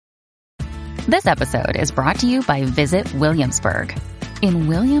This episode is brought to you by Visit Williamsburg. In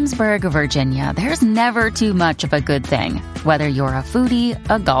Williamsburg, Virginia, there's never too much of a good thing. Whether you're a foodie,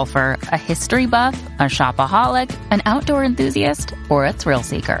 a golfer, a history buff, a shopaholic, an outdoor enthusiast, or a thrill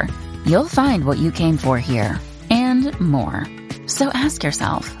seeker, you'll find what you came for here and more. So ask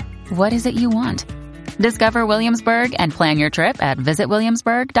yourself, what is it you want? Discover Williamsburg and plan your trip at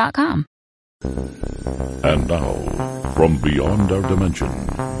visitwilliamsburg.com. And now, from beyond our dimension,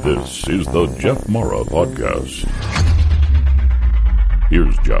 this is the Jeff Mara Podcast.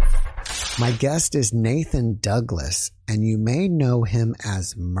 Here's Jeff. My guest is Nathan Douglas, and you may know him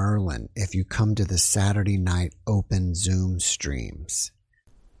as Merlin if you come to the Saturday night open Zoom streams.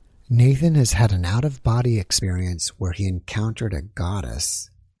 Nathan has had an out-of-body experience where he encountered a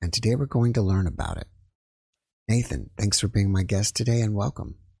goddess, and today we're going to learn about it. Nathan, thanks for being my guest today and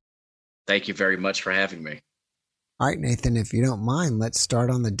welcome. Thank you very much for having me. All right, Nathan, if you don't mind, let's start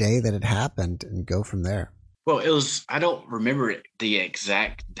on the day that it happened and go from there. Well, I don't remember the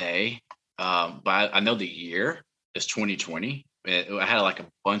exact day, but I know the year is 2020. I had like a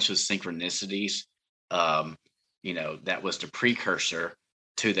bunch of synchronicities, that was the precursor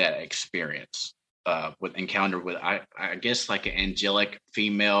to that experience, with encounter with, I guess, like an angelic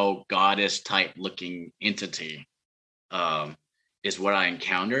female goddess type looking entity, is what I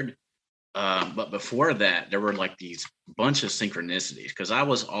encountered. But before that, there were like these bunch of synchronicities because I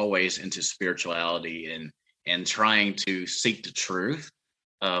was always into spirituality and trying to seek the truth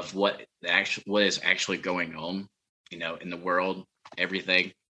of what is actually going on, in the world,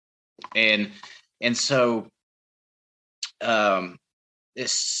 everything. And so,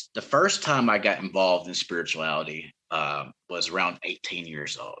 it's the first time I got involved in spirituality, was around 18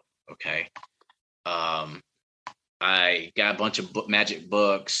 years old. Okay. I got a bunch of magic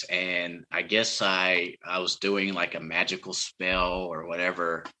books, and I guess I was doing like a magical spell or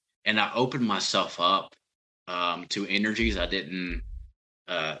whatever, and I opened myself up to energies I didn't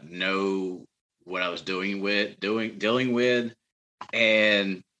know what I was dealing with,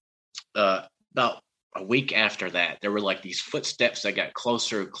 and about a week after that, there were like these footsteps that got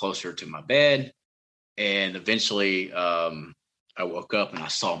closer and closer to my bed, and eventually I woke up and I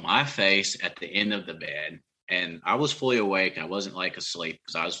saw my face at the end of the bed. And I was fully awake. I wasn't like asleep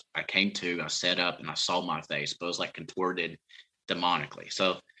because I came to, I sat up and I saw my face, but it was like contorted demonically.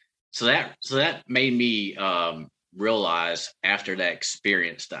 So that made me realize after that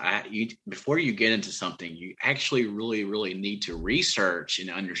experience that before you get into something, you actually really, really need to research and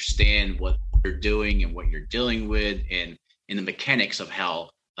understand what you're doing and what you're dealing with and the mechanics of how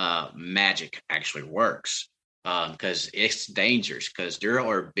magic actually works. Because it's dangerous, because there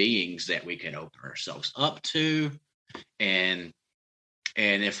are beings that we can open ourselves up to, and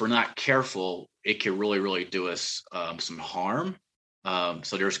if we're not careful, it can really, really do us some harm.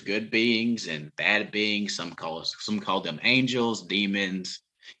 So there's good beings and bad beings. Some call them angels, demons,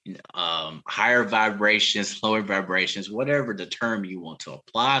 higher vibrations, lower vibrations, whatever the term you want to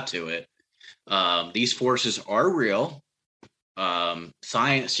apply to it. These forces are real.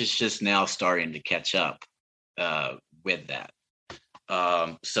 Science is just now starting to catch up with that.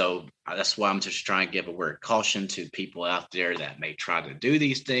 So that's why I'm just trying to give a word of caution to people out there that may try to do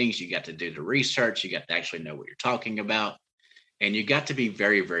these things. You got to do the research. You got to actually know what you're talking about. And you got to be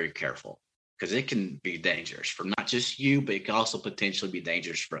very, very careful, because it can be dangerous for not just you, but it can also potentially be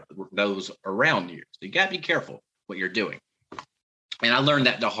dangerous for those around you. So you got to be careful what you're doing. And I learned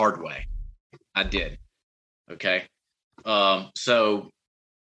that the hard way. I did. Okay. So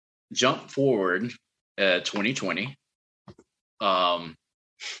jump forward 2020.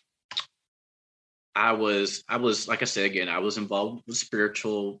 I was like I said again, I was involved with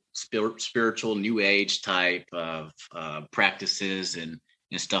spiritual new age type of practices and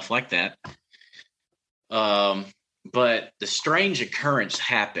stuff like that. But the strange occurrence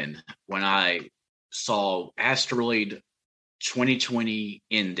happened when I saw Asteroid 2020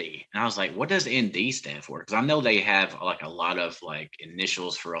 ND, and I was like, what does ND stand for? Because I know they have like a lot of like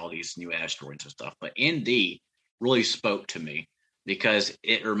initials for all these new asteroids and stuff, but ND really spoke to me because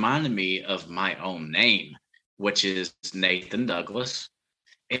it reminded me of my own name, which is Nathan Douglas.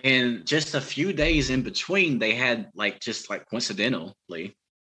 And just a few days in between, they had just coincidentally,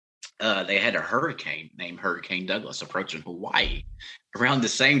 they had a hurricane named Hurricane Douglas approaching Hawaii around the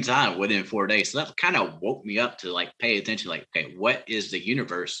same time within 4 days. So that kind of woke me up to pay attention. Okay, what is the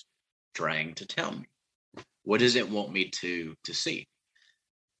universe trying to tell me? What does it want me to see?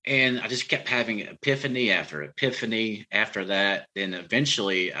 And I just kept having epiphany after epiphany after that. Then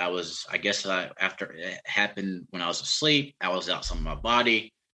eventually after it happened when I was asleep, I was outside of my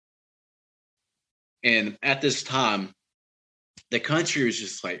body. And at this time, the country was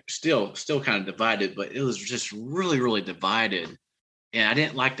just like still kind of divided, but it was just really, really divided. And I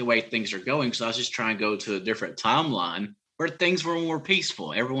didn't like the way things are going. So I was just trying to go to a different timeline where things were more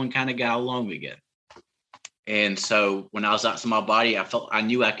peaceful. Everyone kind of got along again. And so when I was outside my body, I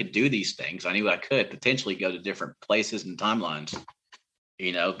knew I could do these things. I knew I could potentially go to different places and timelines,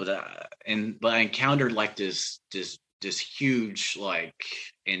 but I encountered like this huge, like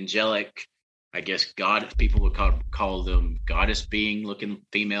angelic, I guess God, people would call them goddess being looking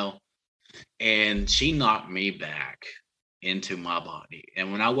female. And she knocked me back into my body.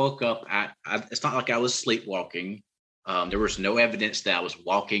 And when I woke up, it's not like I was sleepwalking. There was no evidence that I was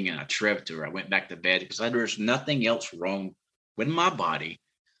walking and I tripped or I went back to bed, because there was nothing else wrong with my body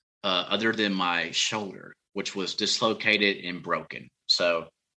other than my shoulder, which was dislocated and broken. So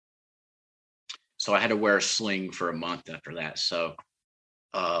I had to wear a sling for a month after that. So,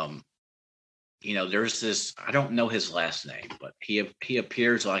 there's this, I don't know his last name, but he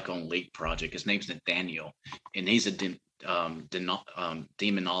appears like on Leap Project. His name's Nathaniel, and he's a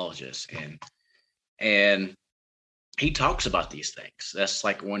demonologist, and he talks about these things. That's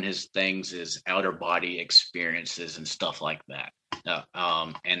like one of his things is outer body experiences and stuff like that.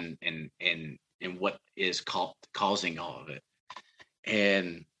 And what is causing all of it.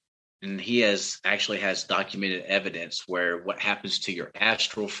 And he has documented evidence where what happens to your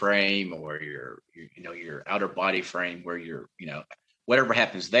astral frame or your outer body frame, where whatever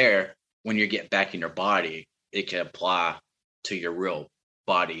happens there, when you get back in your body, it can apply to your real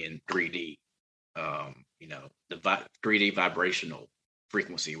body in 3D. The 3D vibrational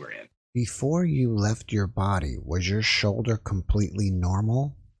frequency we're in. Before you left your body, was your shoulder completely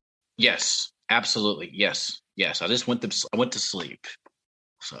normal? Yes, absolutely. Yes. I just went to sleep.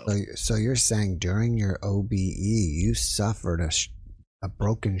 So you're saying during your OBE, you suffered a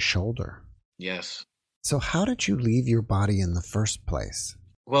broken shoulder? Yes. So how did you leave your body in the first place?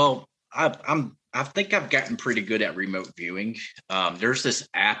 Well, I think I've gotten pretty good at remote viewing. There's this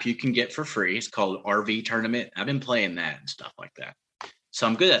app you can get for free. It's called RV Tournament. I've been playing that and stuff like that. So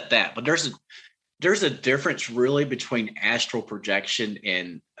I'm good at that. But there's a difference really between astral projection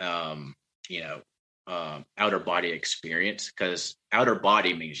and outer body experience, because outer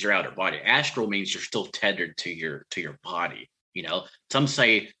body means your outer body. Astral means you're still tethered to your body. Some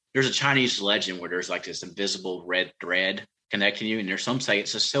say there's a Chinese legend where there's like this invisible red thread connecting you, and there's some say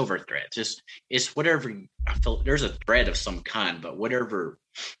it's a silver thread. It's whatever. I feel there's a thread of some kind, but whatever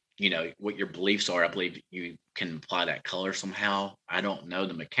what your beliefs are, I believe you can apply that color somehow. I don't know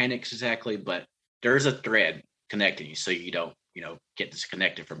the mechanics exactly, but there's a thread connecting you, so you don't get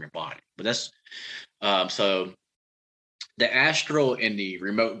disconnected from your body. But that's so the astral and the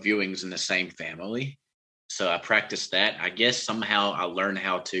remote viewings in the same family. So I practiced that. I guess somehow I learned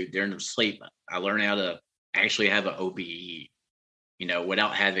how to, during sleep, I learned how to actually have an OBE,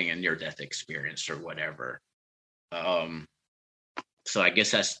 without having a near-death experience or whatever. So I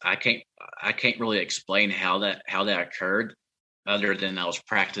guess I can't really explain how that occurred, other than I was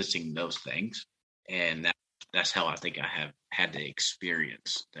practicing those things, and that's how I think I have had the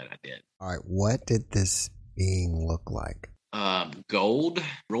experience that I did. All right, what did this being look like? Gold,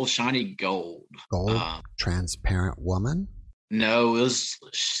 real shiny gold. Gold, transparent woman? No,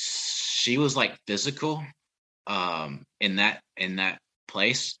 she was like physical, in that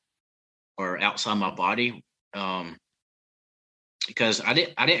place or outside my body, because I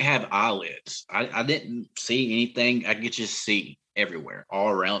didn't have eyelids. I didn't see anything. I could just see everywhere, all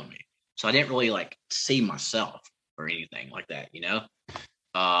around me. So I didn't really like see myself or anything like that,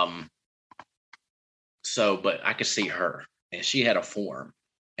 So, but I could see her, and she had a form,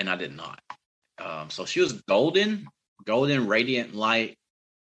 and I did not. So she was golden, radiant light,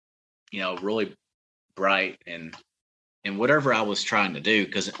 really bright, and whatever I was trying to do,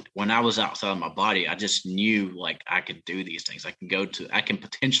 because when I was outside of my body, I just knew like I could do these things. I can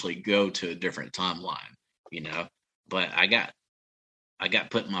potentially go to a different timeline, but I got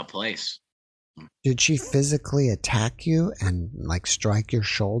put in my place. Did she physically attack you and like strike your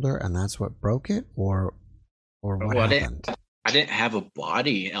shoulder, and that's what broke it, or what happened? I didn't have a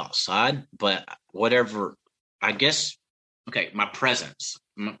body outside, but whatever. I guess my presence.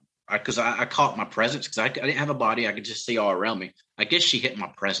 Because I caught my presence, because I didn't have a body. I could just see all around me. I guess she hit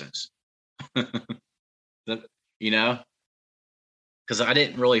my presence, because I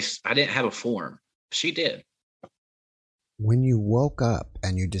didn't have a form. She did. When you woke up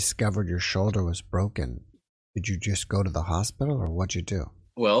and you discovered your shoulder was broken, did you just go to the hospital, or what'd you do?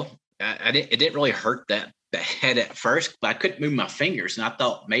 Well, it didn't really hurt that bad at first, but I couldn't move my fingers, and I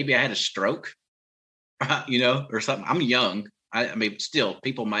thought maybe I had a stroke, or something. I'm young. I mean, still,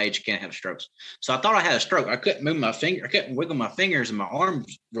 people my age can't have strokes. So I thought I had a stroke. I couldn't move my finger. I couldn't wiggle my fingers, and my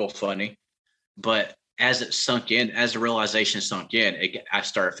arms real funny. But as it sunk in, as the realization sunk in, I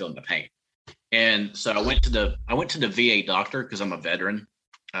started feeling the pain. And so I went to the VA doctor because I'm a veteran.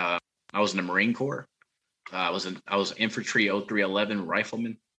 I was in the Marine Corps. I was infantry 0311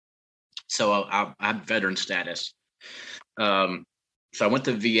 rifleman. So I have veteran status. So I went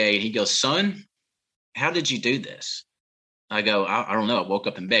to the VA, and he goes, "Son, how did you do this?" I go, I don't know. I woke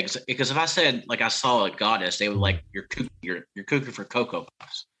up in bed because if I said like I saw a goddess, they would like you're cuckoo for Cocoa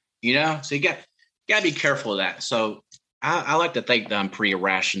Puffs, you know. So you got to be careful of that. So I like to think that I'm pretty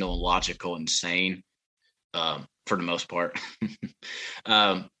rational, logical, and sane for the most part.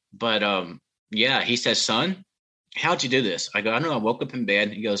 But yeah, he says, "Son, how'd you do this?" I go, "I don't know. I woke up in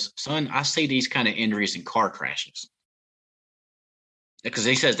bed." He goes, "Son, I see these kind of injuries in car crashes." Because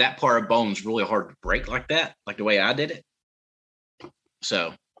he says that part of bone's really hard to break like that, like the way I did it.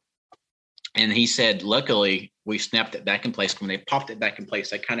 So, and he said, luckily, we snapped it back in place. When they popped it back in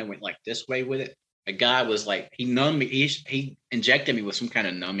place, I kind of went like this way with it. A guy was like, he numbed me. He injected me with some kind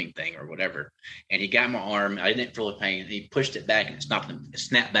of numbing thing or whatever. And he got my arm. I didn't feel the pain. He pushed it back and it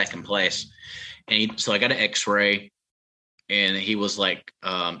snapped back in place. And so I got an x-ray. And he was like,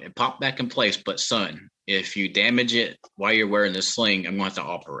 it popped back in place. But son, if you damage it while you're wearing the sling, I'm going to have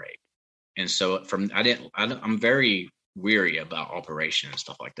to operate. And so I'm very weary about operation and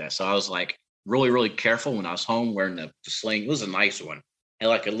stuff like that. So I was like really, really careful when I was home wearing the sling. It was a nice one. Had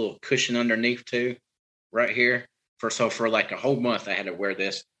like a little cushion underneath too, right here. For like a whole month, I had to wear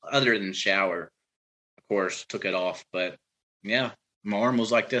this other than shower. Of course, took it off. But yeah, my arm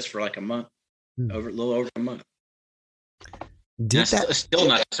was like this for like a month, a little over a month. It's still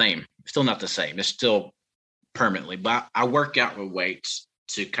not the same. Still not the same. It's still permanently. But I work out with weights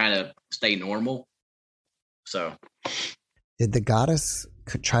to kind of stay normal. So, did the goddess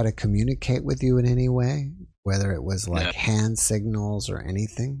try to communicate with you in any way, whether it was like hand signals or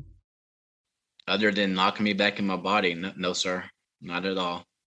anything? Other than knocking me back in my body, no, sir, not at all.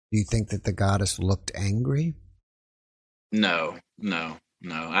 Do you think that the goddess looked angry? No.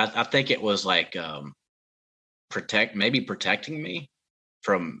 I think it was like protecting me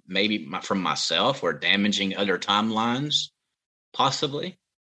from from myself or damaging other timelines, possibly,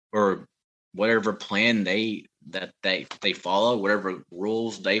 or whatever plan they follow, whatever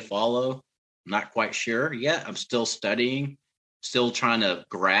rules they follow. I'm not quite sure yet. I'm still studying, still trying to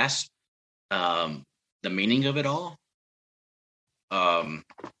grasp the meaning of it all.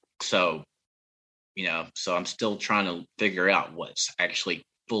 So I'm still trying to figure out what's actually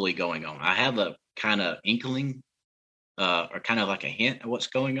fully going on. I have a kind of inkling or kind of like a hint of what's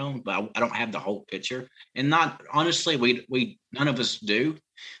going on, but I don't have the whole picture. And not honestly, we none of us do.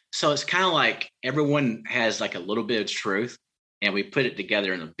 So it's kind of like everyone has like a little bit of truth, and we put it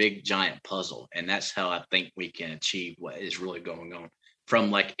together in a big giant puzzle. And that's how I think we can achieve what is really going on.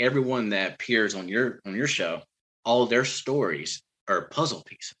 From like everyone that appears on your show, all their stories are puzzle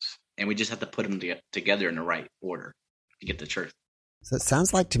pieces, and we just have to put them together in the right order to get the truth. So it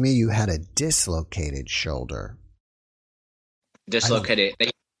sounds like to me you had a dislocated shoulder. Dislocated.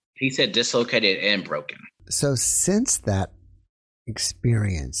 He said dislocated and broken. So since that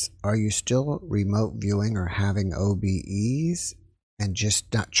experience, are you still remote viewing or having OBEs and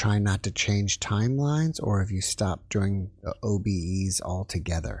just trying not to change timelines, or have you stopped doing the OBEs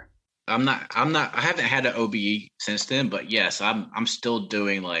altogether? I haven't had an OBE since then, but yes, I'm still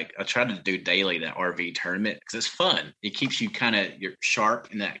doing I try to do daily that RV tournament because it's fun. It keeps you you're sharp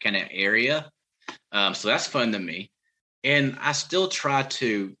in that kind of area. So that's fun to me. And I still try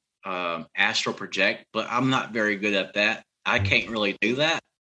to astral project, but I'm not very good at that. I can't really do that,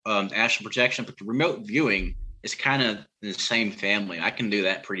 astral projection, but the remote viewing is kind of the same family. I can do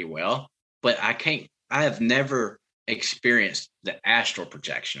that pretty well, but I have never experienced the astral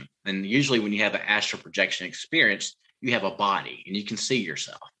projection. And usually when you have an astral projection experience, you have a body and you can see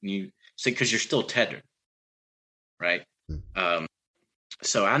yourself. And you see, because you're still tethered, right?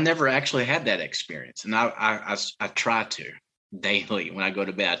 So I never actually had that experience. And I try to daily when I go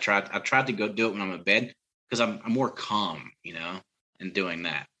to bed. I try to go do it when I'm in bed because I'm more calm, in doing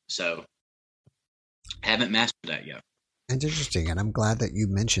that. So I haven't mastered that yet. And interesting, and I'm glad that you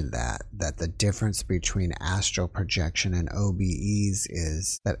mentioned that the difference between astral projection and OBEs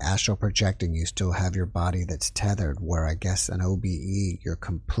is that astral projecting, you still have your body that's tethered, where I guess an OBE, you're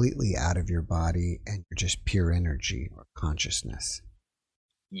completely out of your body and you're just pure energy or consciousness.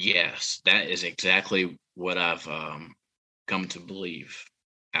 Yes, that is exactly what I've come to believe.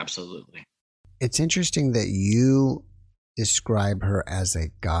 Absolutely. It's interesting that you describe her as a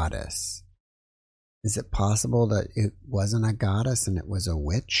goddess. Is it possible that it wasn't a goddess and it was a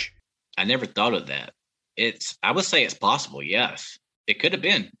witch? I never thought of that. I would say it's possible. Yes, it could have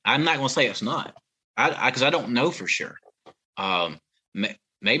been. I'm not going to say it's not. Because I don't know for sure.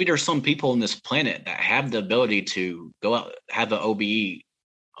 Maybe there's some people on this planet that have the ability to go out, have an OBE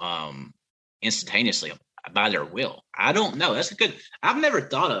instantaneously by their will. I don't know. That's a good. I've never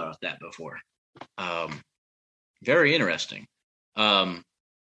thought of that before. Very interesting. I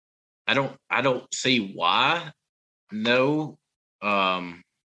don't see why. No.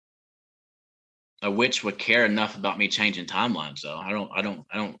 A witch would care enough about me changing timelines, though. I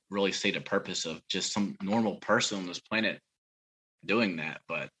don't really see the purpose of just some normal person on this planet doing that.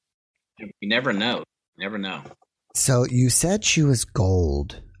 But you never know. Never know. So you said she was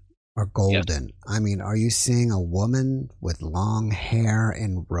gold or golden. Yep. I mean, are you seeing a woman with long hair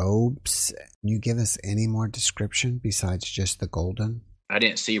and robes? Can you give us any more description besides just the golden? I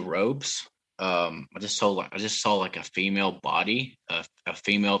didn't see robes. I just saw like a female body, a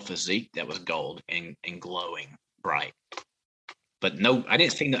female physique that was gold and glowing bright. But no, I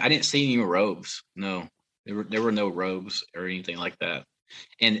didn't see any robes. No, there were no robes or anything like that.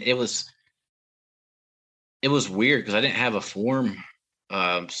 And it was weird because I didn't have a form.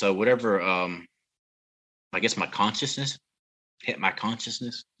 So whatever, I guess my consciousness hit my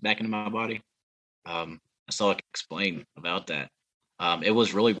consciousness back into my body. That's all I can explain about that. It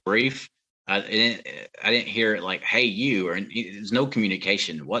was really brief. I didn't hear it like, "Hey, you," or there's no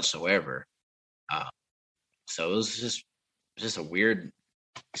communication whatsoever. So it was just a weird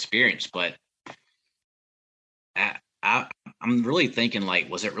experience. But I'm really thinking, like,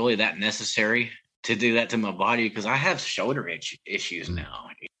 was it really that necessary to do that to my body? Because I have shoulder issues now,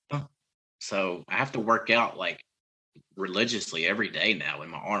 so I have to work out like religiously every day now in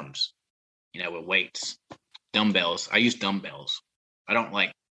my arms, with weights, dumbbells. I use dumbbells.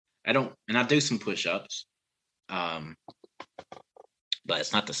 And I do some push-ups, but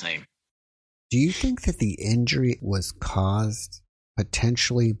it's not the same. Do you think that the injury was caused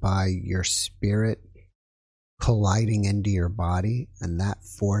potentially by your spirit colliding into your body, and that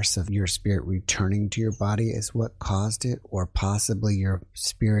force of your spirit returning to your body is what caused it? Or possibly your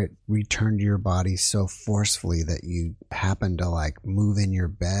spirit returned to your body so forcefully that you happened to like move in your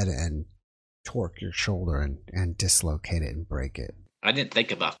bed and torque your shoulder and dislocate it and break it? I didn't think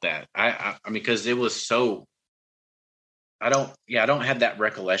about that. I mean, because it was so. I don't have that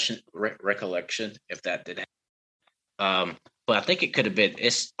recollection if that did happen. But I think it could have been.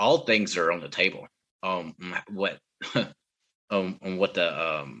 It's all things are on the table. What what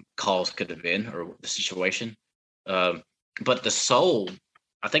the cause could have been or the situation. But the soul,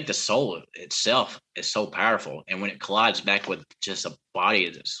 I think the soul itself is so powerful, and when it collides back with just a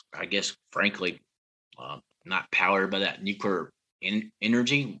body that's, I guess, frankly, not powered by that nuclear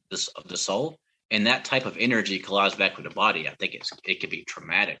energy of the soul, and that type of energy collides back with the body, I think it could be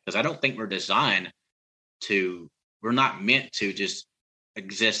traumatic, because I don't think we're not meant to just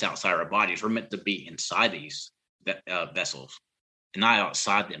exist outside our bodies. We're meant to be inside these vessels and not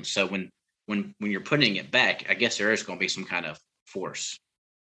outside them. So when you're putting it back, I guess there is going to be some kind of force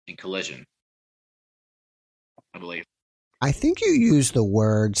and collision, I believe. I think you used the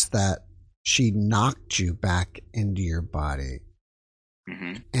words that she knocked you back into your body.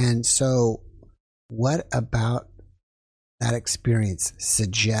 Mm-hmm. And so what about that experience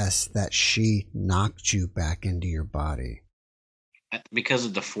suggests that she knocked you back into your body? Because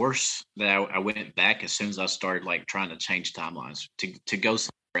of the force that I went back as soon as I started like trying to change timelines to go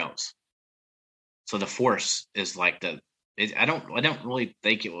somewhere else. So the force is like I don't really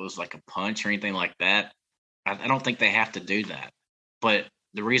think it was like a punch or anything like that. I don't think they have to do that. But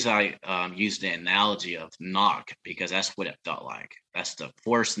the reason I used the analogy of knock, because that's what it felt like. That's the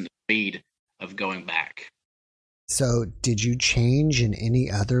force and the speed of going back. So did you change in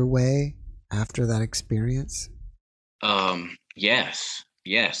any other way after that experience? Yes.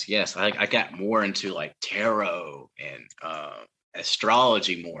 I got more into like tarot and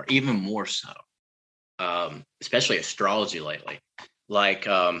astrology even more so. Especially astrology lately. Like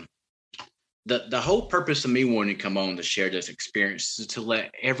the whole purpose of me wanting to come on to share this experience is to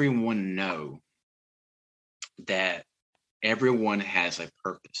let everyone know that everyone has a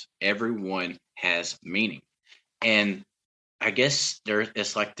purpose. Everyone has meaning. And I guess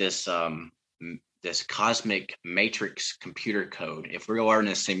it's like this this cosmic matrix computer code. If we are in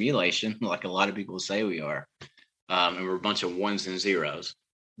a simulation, like a lot of people say we are, and we're a bunch of ones and zeros,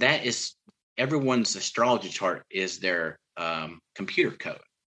 that is everyone's astrology chart is their computer code.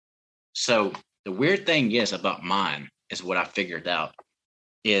 So the weird thing is about mine is what I figured out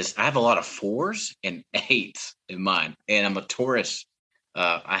is I have a lot of 4s and 8s in mine, and I'm a Taurus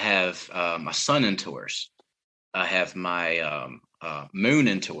I have my sun in Taurus. I have my moon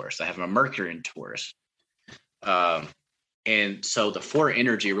in Taurus. I have my Mercury in Taurus. And so the four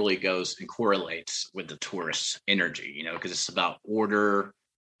energy really goes and correlates with the Taurus energy, because it's about order,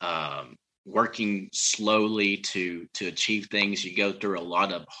 working slowly to achieve things. You go through a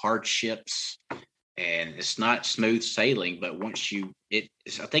lot of hardships, and it's not smooth sailing. But once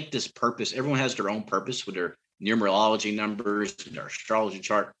I think this purpose, everyone has their own purpose with their numerology numbers and their astrology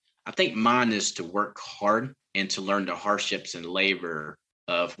chart. I think mine is to work hard and to learn the hardships and labor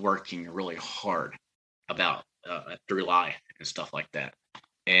of working really hard about through life and stuff like that.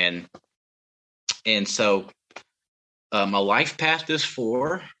 And so my life path is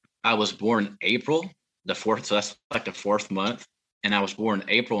 4. I was born April the 4th, so that's like the 4th month. And I was born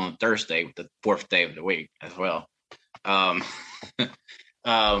April on Thursday, the 4th day of the week as well. And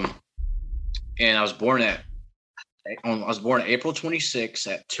I was born April 26th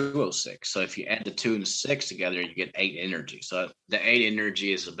at 2:06. So if you add the 2 and the 6 together, you get 8 energy. So the 8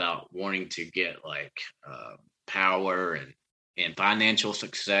 energy is about wanting to get like power and financial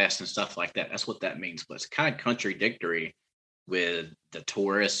success and stuff like that. That's what that means. But it's kind of contradictory with the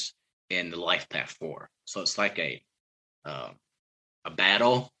Taurus and the life path 4. So it's like a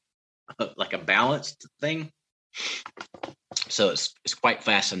battle, like a balanced thing. So it's quite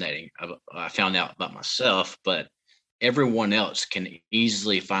fascinating. I found out about myself, but everyone else can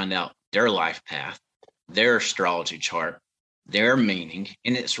easily find out their life path, their astrology chart, their meaning,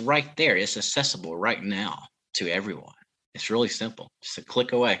 and it's right there. It's accessible right now to everyone. It's really simple. Just a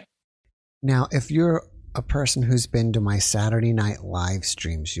click away. Now, if you're a person who's been to my Saturday night live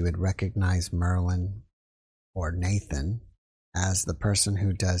streams, you would recognize Merlin or Nathan as the person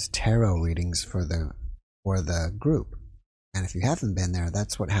who does tarot readings for the group. And if you haven't been there,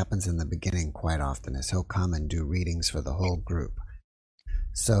 that's what happens in the beginning quite often, is he'll come and do readings for the whole group.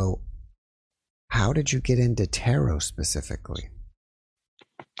 So how did you get into tarot specifically?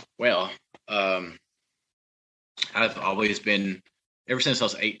 Well, I've always been, ever since I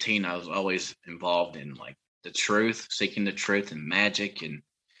was 18, I was always involved in like the truth, seeking the truth and magic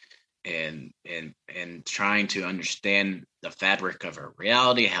and trying to understand the fabric of our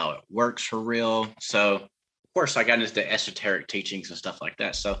reality, how it works for real. So of course I got into the esoteric teachings and stuff like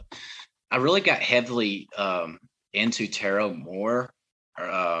that. So I really got heavily into tarot more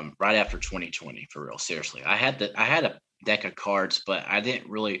right after 2020, for real. Seriously, I had a deck of cards, but I didn't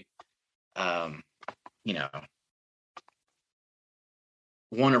really,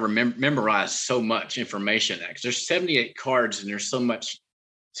 want to memorize so much information. Because there's 78 cards, and there's so much.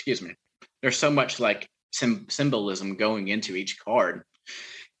 There's so much like symbolism going into each card,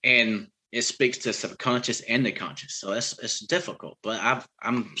 and it speaks to subconscious and the conscious. So it's difficult, but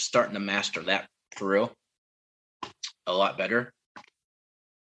I'm starting to master that for real a lot better.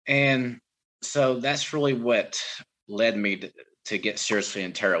 And so that's really what led me to get seriously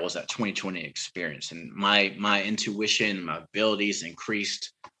in tarot, was that 2020 experience. And my intuition, my abilities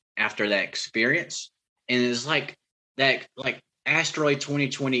increased after that experience. And it's like that, like Asteroid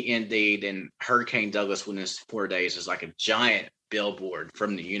 2020 indeed, and Hurricane Douglas within 4 days is like a giant billboard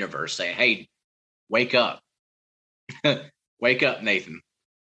from the universe saying, hey, wake up. Wake up, Nathan.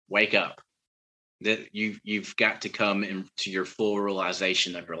 Wake up. That you've got to come into your full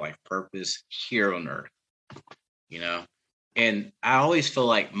realization of your life purpose here on earth. And I always feel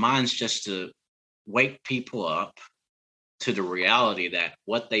like mine's just to wake people up to the reality that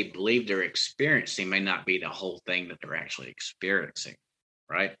what they believe they're experiencing may not be the whole thing that they're actually experiencing,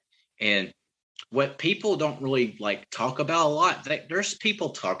 right? And what people don't really like talk about a lot, there's people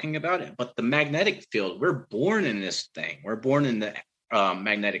talking about it, but the magnetic field, we're born in this thing. We're born in the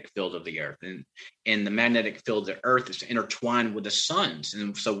magnetic field of the earth, and the magnetic field of the earth is intertwined with the sun's.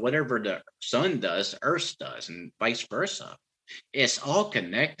 And so whatever the sun does, the earth does, and vice versa. It's all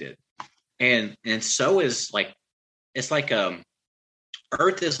connected. And so is like, it's like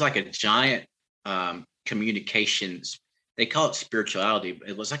earth is like a giant communications. They call it spirituality, but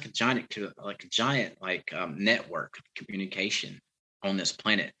it was like a giant network of communication on this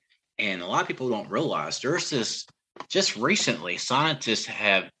planet. And a lot of people don't realize there's this. Just recently, scientists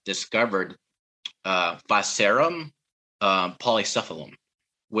have discovered Physarum polycephalum,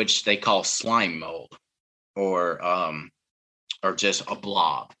 which they call slime mold, or just a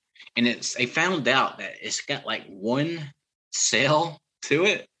blob. And they found out that it's got like one cell to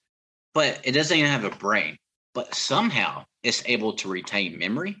it, but it doesn't even have a brain. But somehow it's able to retain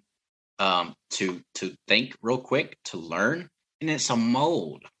memory, to think real quick, to learn, and it's a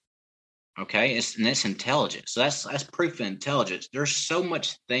mold. Okay, it's intelligent. So that's proof of intelligence. There's so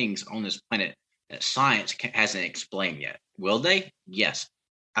much things on this planet that science hasn't explained yet. Will they? Yes.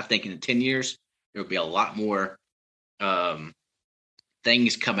 I think in 10 years, there will be a lot more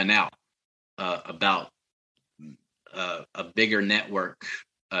things coming out about a bigger network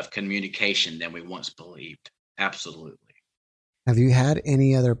of communication than we once believed. Absolutely. Have you had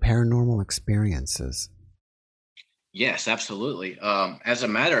any other paranormal experiences? Yes, absolutely. As a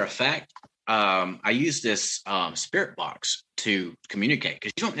matter of fact, I use this spirit box to communicate,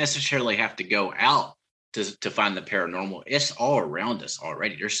 because you don't necessarily have to go out to find the paranormal. It's all around us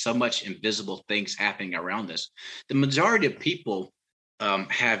already. There's so much invisible things happening around us. The majority of people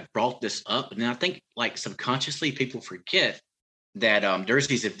have brought this up, and I think like subconsciously people forget that there's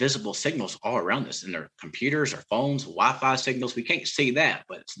these invisible signals all around us in their computers or phones, Wi-Fi signals. We can't see that,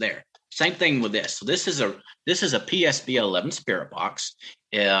 but it's there. Same thing with this. So this is a PSB-11 spirit box.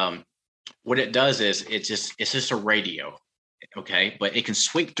 What it does is it's just a radio, okay? But it can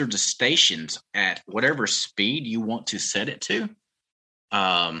sweep through the stations at whatever speed you want to set it to.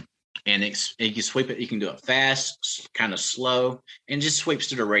 And it can sweep it. You can do it fast, kind of slow, and just sweeps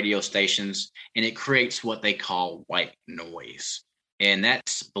through the radio stations, and it creates what they call white noise. And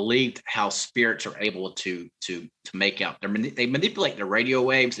that's believed how spirits are able to make out. They manipulate the radio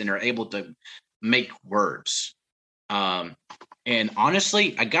waves, and they're able to make words. And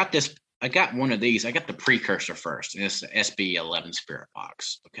honestly, I got one of these. I got the precursor first, and it's the SB-11 spirit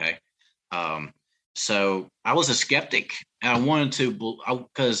box. Okay. So I was a skeptic, and I wanted to,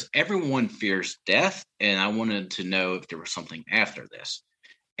 because everyone fears death, and I wanted to know if there was something after this.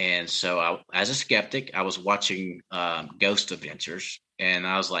 And so as a skeptic, I was watching Ghost Adventures, and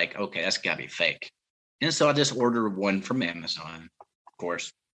I was like, okay, that's got to be fake. And so I just ordered one from Amazon. Of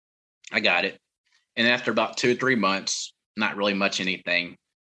course, I got it. And after about 2 or 3 months, not really much anything.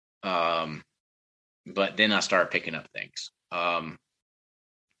 But then I started picking up things.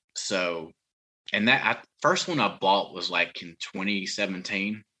 And that first one I bought was like in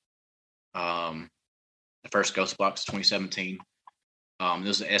 2017. The first Ghost Box, 2017. It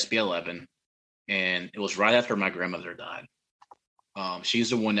was the SB-11, and it was right after my grandmother died. She's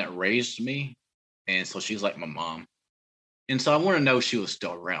the one that raised me, and so she's like my mom. And so I want to know if she was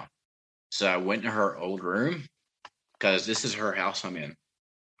still around. So I went to her old room, because this is her house I'm in.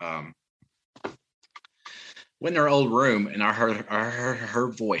 Went in her old room, and I heard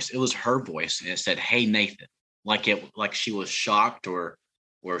her voice. It was her voice, and it said, "Hey, Nathan," like she was shocked or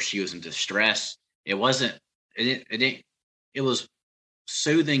she was in distress. It wasn't. It was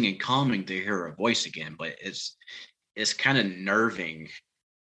soothing and calming to hear her voice again, but it's kind of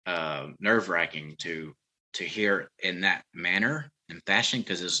nerve-wracking to hear in that manner and fashion,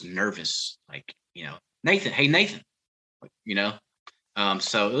 because it's nervous, like, Nathan, hey Nathan,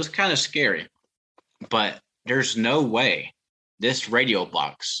 so it was kind of scary. But there's no way this radio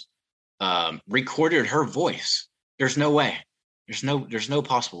box recorded her voice. There's no way. There's no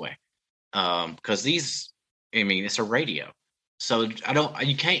possible way. Because it's a radio. So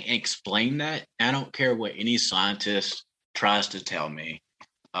you can't explain that. I don't care what any scientist tries to tell me.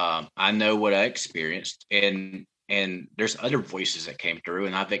 I know what I experienced, and there's other voices that came through,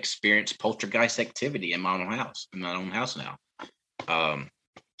 and I've experienced poltergeist activity in my own house now.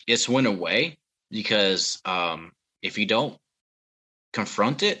 It's went away because if you don't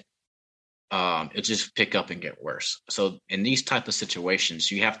confront it, it'll just pick up and get worse. So in these type of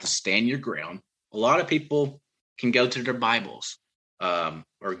situations, you have to stand your ground. A lot of people can go to their Bibles,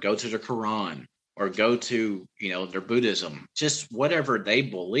 or go to their Quran, or go to, their Buddhism, just whatever they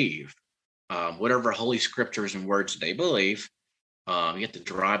believe, whatever holy scriptures and words they believe. You have to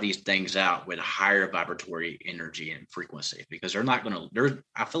drive these things out with higher vibratory energy and frequency, because they're not going to,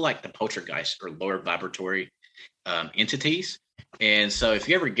 I feel like the poltergeists are lower vibratory entities. And so if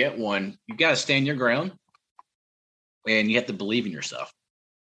you ever get one, you got to stand your ground, and you have to believe in yourself.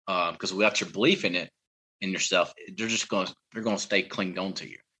 Because without your belief in yourself, they're going to stay clinged on to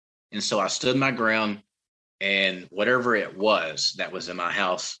you. And so I stood my ground, and whatever it was that was in my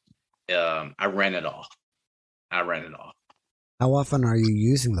house, I ran it off. How often are you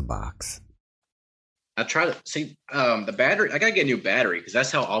using the box? I try to see the battery. I got to get a new battery, because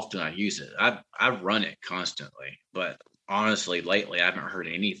that's how often I use it. I run it constantly, but honestly, lately I haven't heard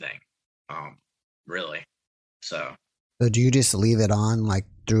anything, really. So do you just leave it on like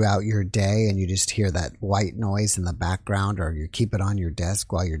throughout your day, and you just hear that white noise in the background, or you keep it on your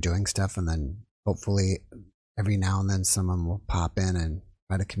desk while you're doing stuff, and then hopefully every now and then someone will pop in and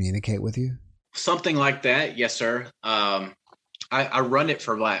try to communicate with you? Something like that, yes, sir. I run it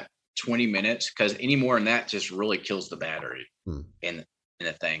for like 20 minutes, because any more than that just really kills the battery in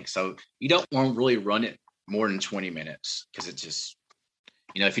the thing. So you don't want to really run it more than 20 minutes, because it just,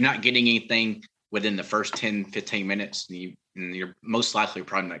 if you're not getting anything within the first 10, 15 minutes, and you're most likely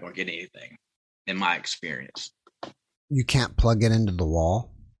probably not going to get anything, in my experience. You can't plug it into the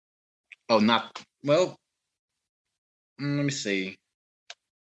wall? Oh, not well. Let me see.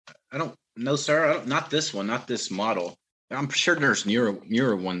 I don't know, sir. Not this one, not this model. I'm sure there's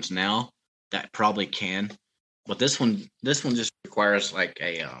newer ones now that probably can, but this one just requires like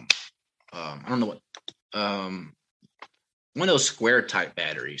a I don't know what one of those square type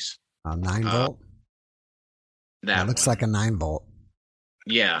batteries. 9 volt. That looks one. like a 9 volt.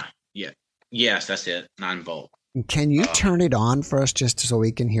 Yeah. Yes, that's it. 9 volt. Can you turn it on for us just so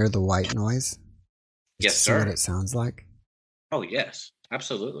we can hear the white noise? Yes, see sir. what it sounds like? Oh, yes,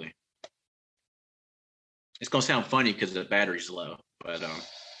 absolutely. It's gonna sound funny because the battery's low, but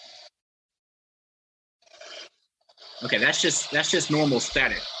okay, that's just normal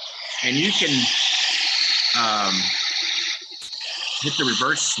static, and you can hit the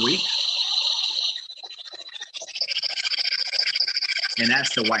reverse sweep, and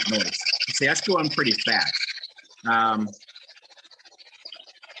that's the white noise. See, that's going pretty fast.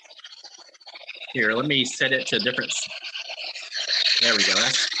 Here, let me set it to a different. There we go.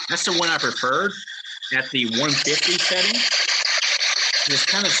 That's the one I preferred at the 150 setting. It's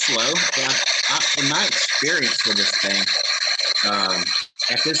kind of slow, but in my experience with this thing,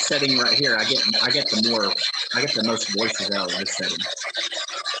 at this setting right here, I get the most voices out of this setting.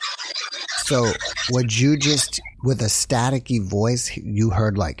 So, would you just, with a staticky voice, you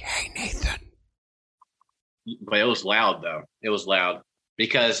heard like, "Hey, Nathan"? But it was loud though. It was loud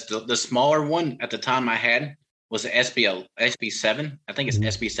because the smaller one at the time I had was the SB7. I think it's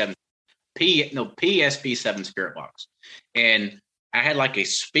SB7 PSB7 Spirit Box, and I had like a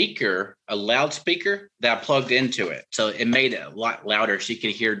loudspeaker that I plugged into it, so it made it a lot louder, so you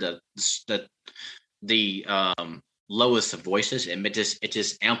could hear the lowest of voices, and it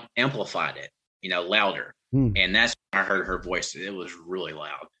just amplified it, louder, and that's when I heard her voice. It was really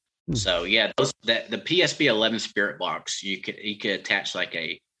loud. So yeah, the PSB 11 Spirit Box, you could attach like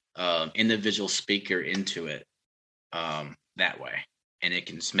a individual speaker into it that way, and it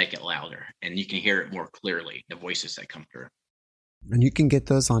can just make it louder, and you can hear it more clearly, the voices that come through. And you can get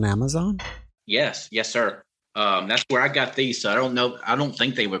those on Amazon? Yes, sir. That's where I got these. So I don't know. I don't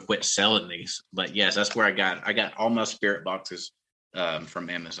think they would quit selling these, but yes, that's where I got all my Spirit Boxes from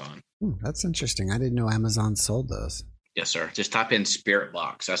Amazon. That's interesting. I didn't know Amazon sold those. Yes, sir. Just type in Spirit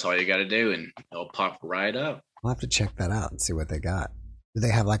Box. That's all you got to do, and it'll pop right up. I'll have to check that out and see what they got. Do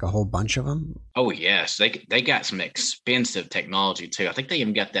they have like a whole bunch of them? Oh, yes. They got some expensive technology, too. I think they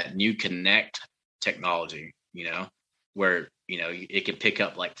even got that new Connect technology, where, it can pick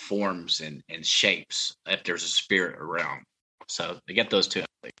up like forms and shapes if there's a spirit around. So they get those too.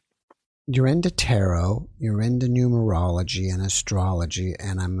 You're into tarot, you're into numerology and astrology,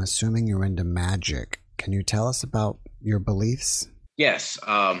 and I'm assuming you're into magic. Can you tell us about your beliefs? Yes.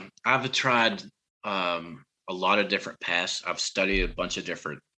 I've tried a lot of different paths. I've studied a bunch of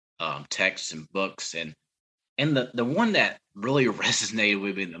different texts and books, and the one that really resonated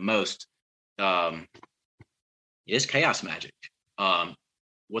with me the most is chaos magic.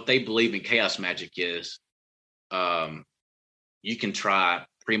 What they believe in chaos magic is you can try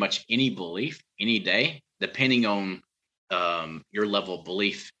pretty much any belief any day, depending on your level of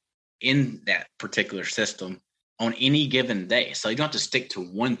belief in that particular system on any given day. So you don't have to stick to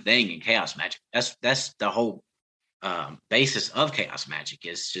one thing in chaos magic. That's the whole basis of chaos magic,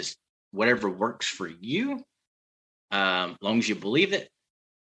 is just whatever works for you. As long as you believe it,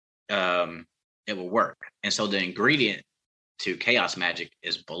 it will work. And so the ingredient to chaos magic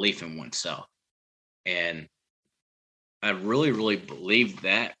is belief in oneself. And I really, really believe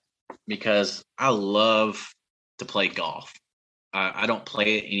that, because I love to play golf. I don't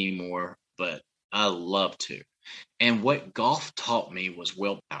play it anymore, but I love to. And what golf taught me was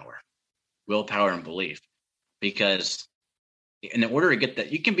willpower and belief. Because in order to get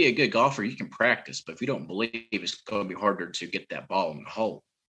that, you can be a good golfer, you can practice, but if you don't believe, it's going to be harder to get that ball in the hole.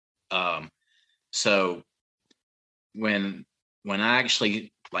 So when I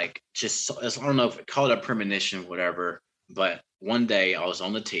actually I don't know if it called a premonition, whatever, but one day I was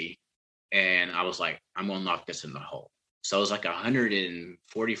on the tee and I was like, I'm going to knock this in the hole. So it was like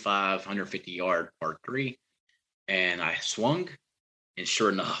 145, 150 yard par 3. And I swung, and sure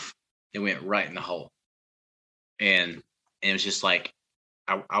enough, it went right in the hole. And it was just like,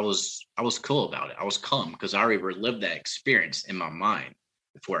 I was cool about it. I was calm because I already relived that experience in my mind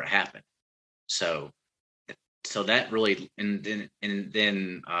before it happened. So that really, and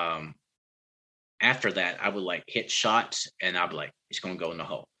then after that, I would like hit shots, and I'd be like, it's going to go in the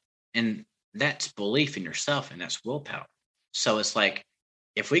hole. And that's belief in yourself, and that's willpower. So it's like,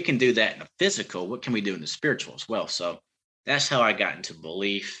 if we can do that in the physical, what can we do in the spiritual as well? So that's how I got into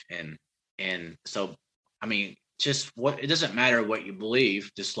belief. And so, I mean, just it doesn't matter what you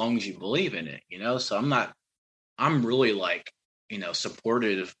believe, just as long as you believe in it, So I'm really like,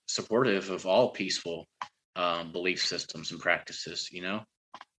 supportive of all peaceful belief systems and practices,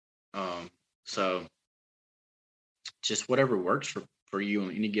 So just whatever works for you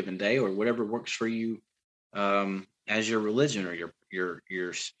on any given day, or whatever works for you as your religion or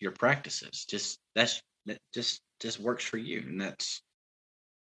your practices. Just works for you,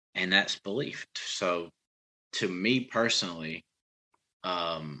 and that's belief. So to me personally,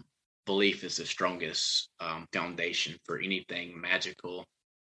 belief is the strongest foundation for anything magical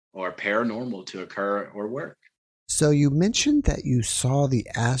or paranormal to occur or work. So you mentioned that you saw the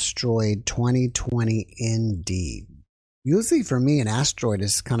asteroid 2020 ND. Usually for me, an asteroid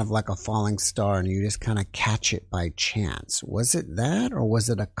is kind of like a falling star and you just kind of catch it by chance. Was it that, or was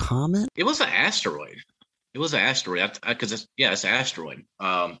it a comet? It was an asteroid. Because it's an asteroid.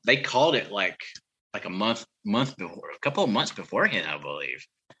 They called it like a month before, a couple of months beforehand, I believe.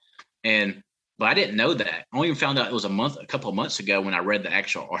 But I didn't know that. I only found out it was a couple of months ago when I read the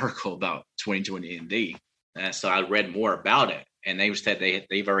actual article about 2020 ND. And so I read more about it, and they said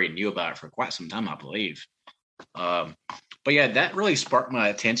they've already knew about it for quite some time, I believe. But yeah, that really sparked my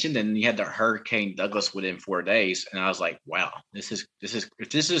attention. Then you had the Hurricane Douglas within 4 days, and I was like, wow, this is if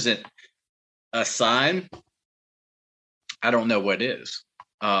this isn't a sign, I don't know what is.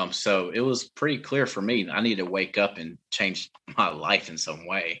 So it was pretty clear for me I need to wake up and change my life in some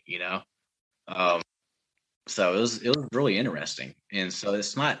way, So it was really interesting. And so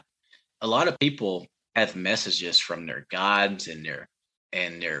it's not, a lot of people have messages from their gods and their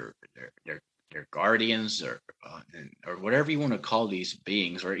guardians or whatever you want to call these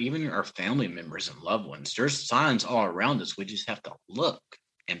beings, or even our family members and loved ones. There's signs all around us. We just have to look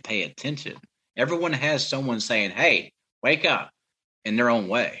and pay attention. Everyone has someone saying, hey, wake up, in their own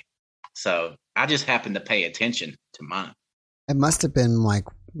way. So I just happened to pay attention to mine. It must have been like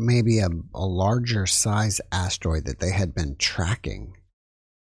maybe a larger size asteroid that they had been tracking.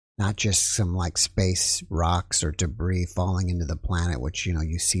 Not just some like space rocks or debris falling into the planet, which,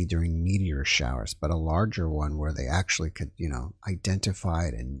 you see during meteor showers, but a larger one where they actually could, identify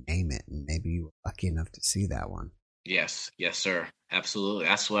it and name it. And maybe you were lucky enough to see that one. Yes, sir. Absolutely.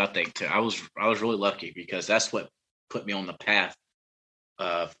 That's what I think too. I was really lucky, because that's what put me on the path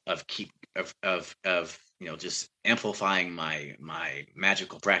of just amplifying my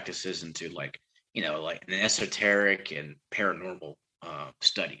magical practices into like an esoteric and paranormal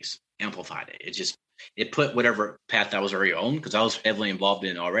studies. Amplified it. It put whatever path I was already on, because I was heavily involved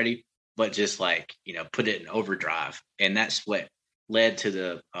in it already, but just like put it in overdrive, and that's what led to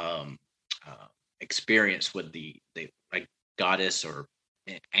the experience with the like goddess or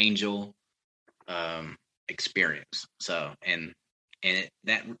angel experience. So and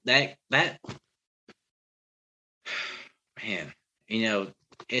that man,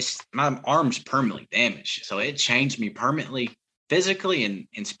 it's, my arm's permanently damaged, so it changed me permanently, physically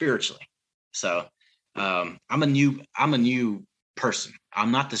and spiritually. So I'm a new person.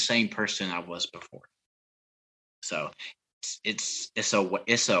 I'm not the same person I was before. So it's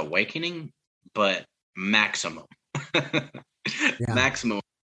a awakening, but maximum. Yeah.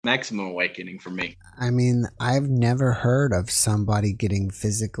 Maximum awakening for me. I mean, I've never heard of somebody getting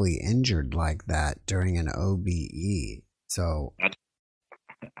physically injured like that during an OBE. So I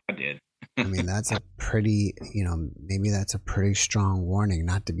did. I mean, that's a pretty, maybe that's a pretty strong warning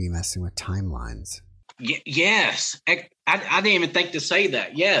not to be messing with timelines. Yes. I didn't even think to say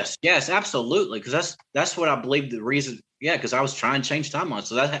that. Yes, absolutely. Because that's what I believe the reason. Yeah, because I was trying to change timelines.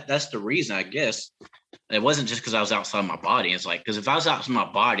 So that's the reason, I guess. It wasn't just because I was outside my body. It's like, because if I was outside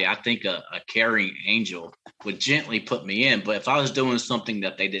my body, I think a caring angel would gently put me in. But if I was doing something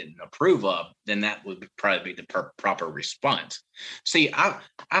that they didn't approve of, then that would probably be the proper response. See,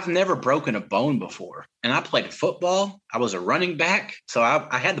 I've never broken a bone before. And I played football. I was a running back. So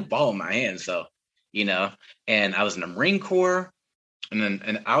I had the ball in my hand. So, and I was in the Marine Corps.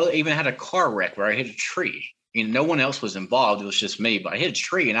 And I even had a car wreck where I hit a tree. No one else was involved. It was just me. But I hit a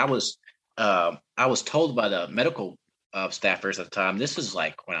tree, and I was told by the medical staffers at the time, this is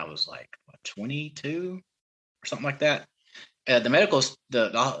like when I was like 22 or something like that.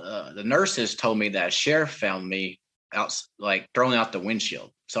 The nurses told me that a sheriff found me out, like throwing out the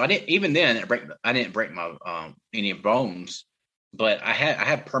windshield. So I didn't break my any bones, but I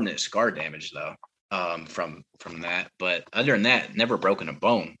had permanent scar damage though from that. But other than that, never broken a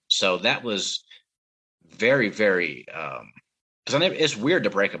bone. So that was very, very. Because it's weird to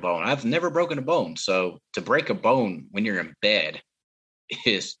break a bone. I've never broken a bone. So to break a bone when you're in bed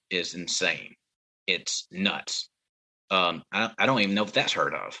is insane. It's nuts. I don't even know if that's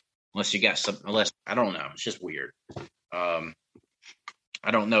heard of, unless I don't know. It's just weird. I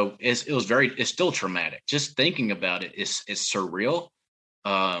don't know. It's still traumatic. Just thinking about it is surreal.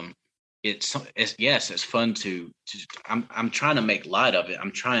 It's fun to I'm trying to make light of it.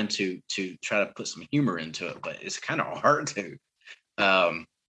 I'm trying to try to put some humor into it, but it's kind of hard to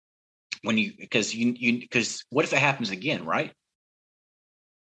because what if it happens again, right?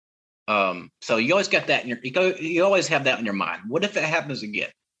 So you always got that you always have that in your mind. What if it happens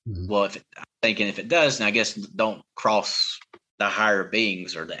again? Mm-hmm. Well, I'm thinking if it does, then I guess don't cross the higher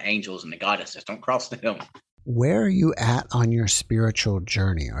beings or the angels and the goddesses. Don't cross them. Where are you at on your spiritual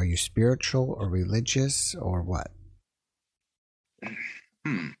journey? Are you spiritual or religious or what?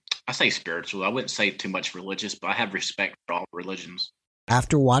 I say spiritual. I wouldn't say too much religious, but I have respect for all religions.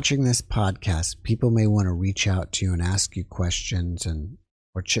 After watching this podcast, people may want to reach out to you and ask you questions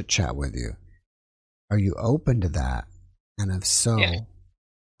or chit-chat with you. Are you open to that? And if so,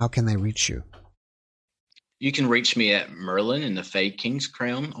 how can they reach you? You can reach me at Merlin and the Fae King's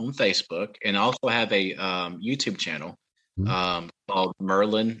Crown on Facebook, and I also have a YouTube channel called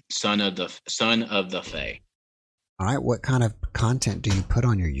Merlin, Son of the Fae. All right. What kind of content do you put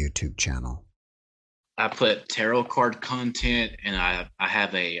on your YouTube channel? I put tarot card content, and I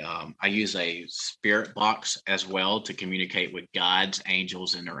have I use a spirit box as well to communicate with gods,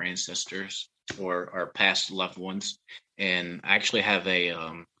 angels, and their ancestors or our past loved ones. And I actually have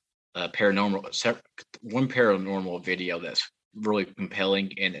one paranormal video that's really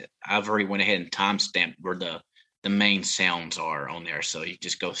compelling, and I've already went ahead and timestamped where the main sounds are on there, so you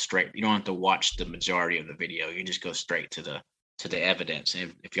just go straight. You don't have to watch the majority of the video. You just go straight to the evidence.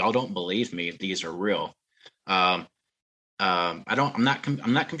 And if y'all don't believe me, these are real. I'm not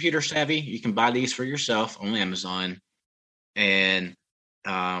computer savvy. You can buy these for yourself on Amazon, and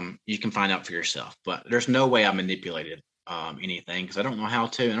you can find out for yourself. But there's no way I manipulated anything, because I don't know how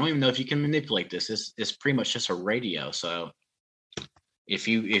to. I don't even know if you can manipulate this. It's pretty much just a radio. So if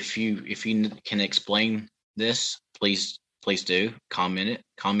you can explain this, please do comment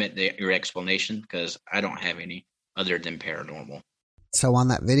your explanation, because I don't have any other than paranormal. So on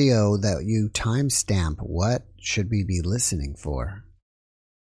that video that you timestamp, what should we be listening for?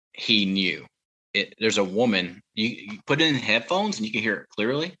 He knew. There's a woman. You put it in headphones and you can hear it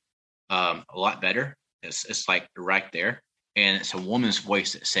clearly, a lot better. It's like right there, and it's a woman's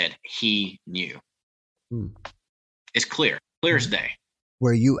voice that said he knew. It's clear as day.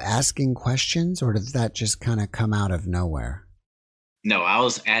 Were you asking questions, or did that just kind of come out of nowhere? No, I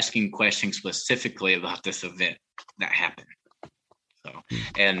was asking questions specifically about this event that happened. So,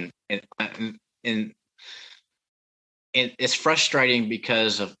 and it's frustrating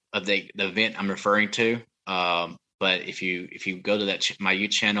because of the event I'm referring to. But if you go to my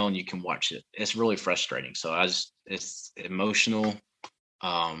YouTube channel and you can watch it, it's really frustrating. So it's emotional.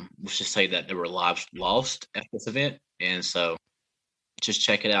 Let's just say that there were lives lost at this event, and so just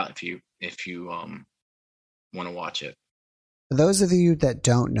check it out if you want to watch it. For those of you that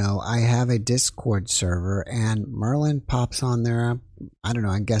don't know, I have a Discord server, and Merlin pops on there, I don't know,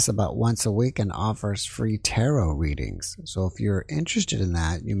 I guess about once a week, and offers free tarot readings. So if you're interested in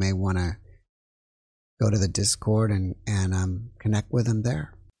that, you may want to go to the Discord and connect with him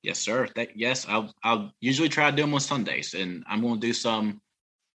there. Yes, sir. I'll usually try to do them on Sundays, and I'm going to do some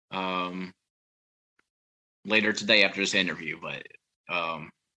later today after this interview, but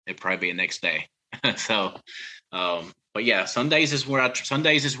it'll probably be the next day. So, but yeah, Sundays is where I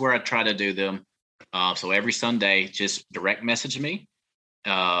try to do them. So every Sunday, just direct message me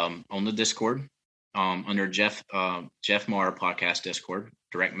on the Discord under Jeff Mara Podcast Discord.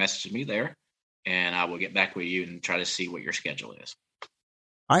 Direct message me there, and I will get back with you and try to see what your schedule is.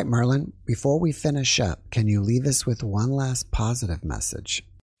 All right, Merlin, before we finish up, can you leave us with one last positive message?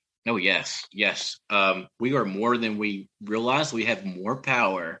 Oh, yes. We are more than we realize. We have more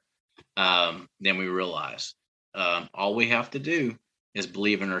power than we realize. All we have to do is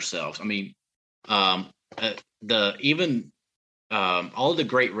believe in ourselves. I mean, all the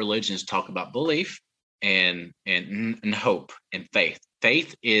great religions talk about belief and hope and faith.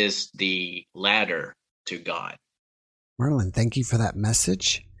 Faith is the ladder to God. Merlin, thank you for that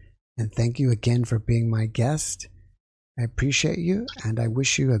message, and thank you again for being my guest. I appreciate you, and I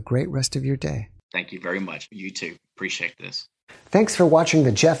wish you a great rest of your day. Thank you very much. You too. Appreciate this. Thanks for watching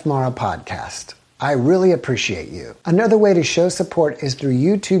the Jeff Mara Podcast. I really appreciate you. Another way to show support is through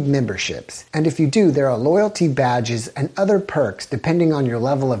YouTube memberships. And if you do, there are loyalty badges and other perks depending on your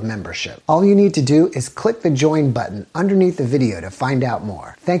level of membership. All you need to do is click the join button underneath the video to find out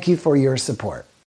more. Thank you for your support.